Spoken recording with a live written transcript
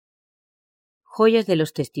Joyas de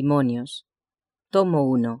los Testimonios. Tomo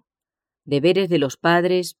 1. Deberes de los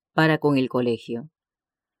padres para con el colegio.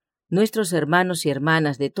 Nuestros hermanos y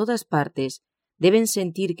hermanas de todas partes deben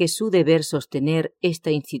sentir que es su deber sostener esta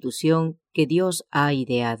institución que Dios ha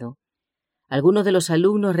ideado. Algunos de los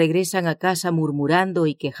alumnos regresan a casa murmurando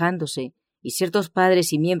y quejándose, y ciertos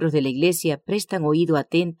padres y miembros de la Iglesia prestan oído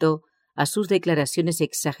atento a sus declaraciones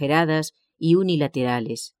exageradas y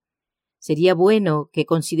unilaterales. Sería bueno que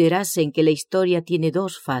considerasen que la historia tiene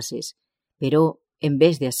dos fases, pero, en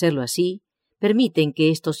vez de hacerlo así, permiten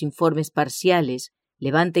que estos informes parciales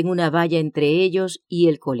levanten una valla entre ellos y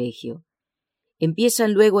el colegio.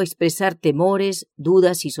 Empiezan luego a expresar temores,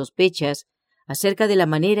 dudas y sospechas acerca de la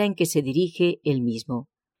manera en que se dirige el mismo.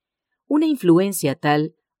 Una influencia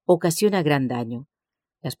tal ocasiona gran daño.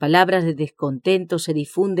 Las palabras de descontento se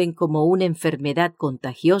difunden como una enfermedad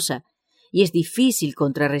contagiosa y es difícil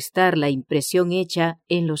contrarrestar la impresión hecha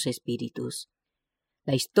en los espíritus.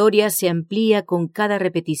 La historia se amplía con cada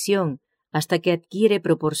repetición hasta que adquiere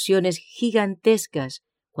proporciones gigantescas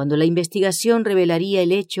cuando la investigación revelaría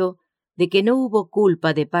el hecho de que no hubo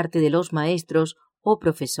culpa de parte de los maestros o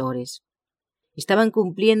profesores. Estaban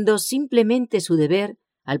cumpliendo simplemente su deber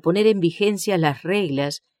al poner en vigencia las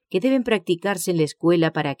reglas que deben practicarse en la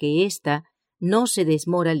escuela para que ésta no se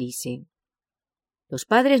desmoralice. Los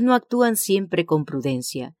padres no actúan siempre con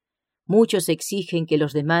prudencia. Muchos exigen que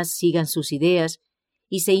los demás sigan sus ideas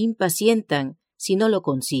y se impacientan si no lo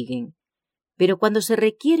consiguen. Pero cuando se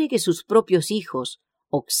requiere que sus propios hijos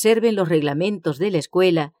observen los reglamentos de la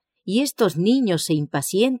escuela y estos niños se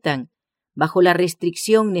impacientan bajo la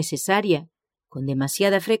restricción necesaria, con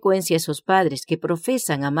demasiada frecuencia esos padres que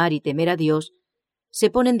profesan amar y temer a Dios se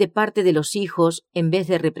ponen de parte de los hijos en vez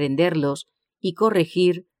de reprenderlos y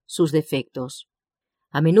corregir sus defectos.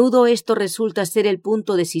 A menudo esto resulta ser el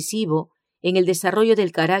punto decisivo en el desarrollo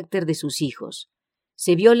del carácter de sus hijos.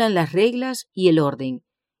 Se violan las reglas y el orden,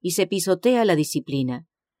 y se pisotea la disciplina.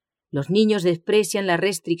 Los niños desprecian la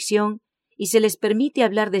restricción y se les permite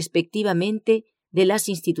hablar despectivamente de las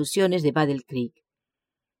instituciones de Battle Creek.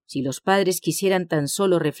 Si los padres quisieran tan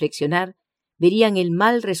solo reflexionar, verían el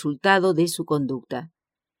mal resultado de su conducta.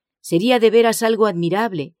 Sería de veras algo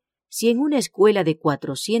admirable si en una escuela de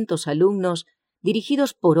 400 alumnos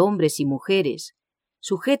dirigidos por hombres y mujeres,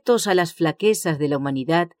 sujetos a las flaquezas de la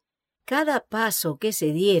humanidad, cada paso que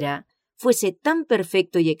se diera fuese tan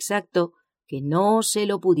perfecto y exacto que no se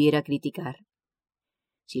lo pudiera criticar.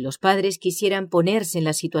 Si los padres quisieran ponerse en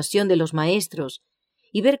la situación de los maestros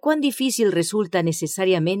y ver cuán difícil resulta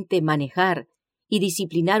necesariamente manejar y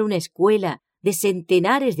disciplinar una escuela de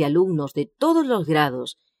centenares de alumnos de todos los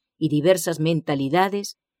grados y diversas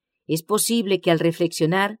mentalidades, es posible que al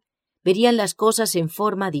reflexionar verían las cosas en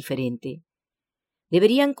forma diferente.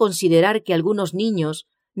 Deberían considerar que algunos niños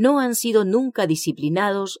no han sido nunca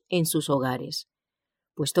disciplinados en sus hogares,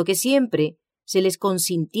 puesto que siempre se les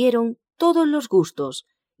consintieron todos los gustos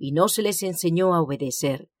y no se les enseñó a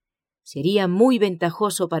obedecer. Sería muy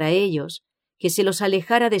ventajoso para ellos que se los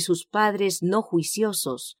alejara de sus padres no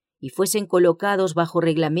juiciosos y fuesen colocados bajo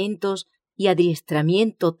reglamentos y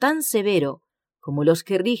adiestramiento tan severo como los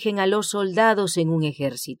que rigen a los soldados en un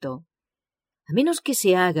ejército. A menos que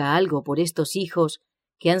se haga algo por estos hijos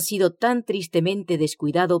que han sido tan tristemente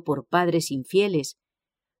descuidados por padres infieles,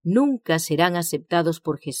 nunca serán aceptados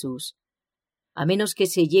por Jesús. A menos que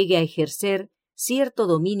se llegue a ejercer cierto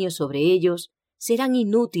dominio sobre ellos, serán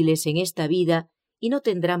inútiles en esta vida y no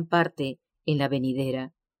tendrán parte en la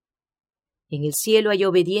venidera. En el cielo hay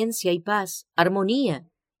obediencia y paz, armonía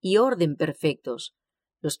y orden perfectos.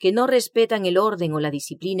 Los que no respetan el orden o la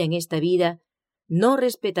disciplina en esta vida no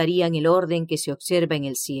respetarían el orden que se observa en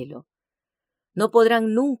el cielo. No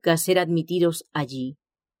podrán nunca ser admitidos allí,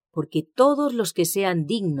 porque todos los que sean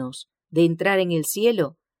dignos de entrar en el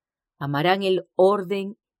cielo amarán el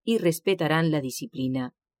orden y respetarán la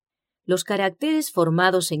disciplina. Los caracteres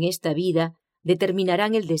formados en esta vida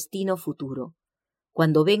determinarán el destino futuro.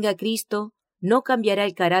 Cuando venga Cristo, no cambiará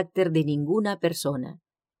el carácter de ninguna persona.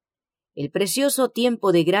 El precioso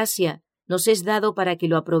tiempo de gracia nos es dado para que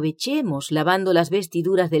lo aprovechemos lavando las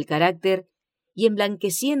vestiduras del carácter y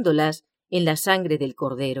emblanqueciéndolas en la sangre del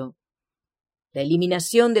Cordero. La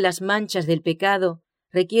eliminación de las manchas del pecado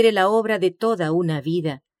requiere la obra de toda una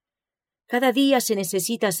vida. Cada día se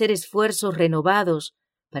necesita hacer esfuerzos renovados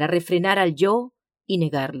para refrenar al yo y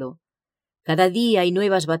negarlo. Cada día hay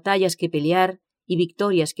nuevas batallas que pelear y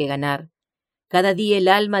victorias que ganar. Cada día el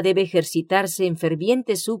alma debe ejercitarse en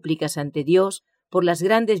fervientes súplicas ante Dios por las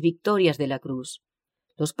grandes victorias de la cruz.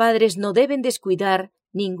 Los padres no deben descuidar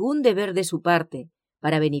ningún deber de su parte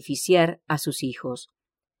para beneficiar a sus hijos.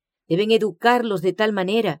 Deben educarlos de tal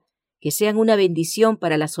manera que sean una bendición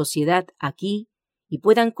para la sociedad aquí y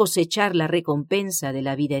puedan cosechar la recompensa de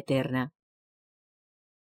la vida eterna.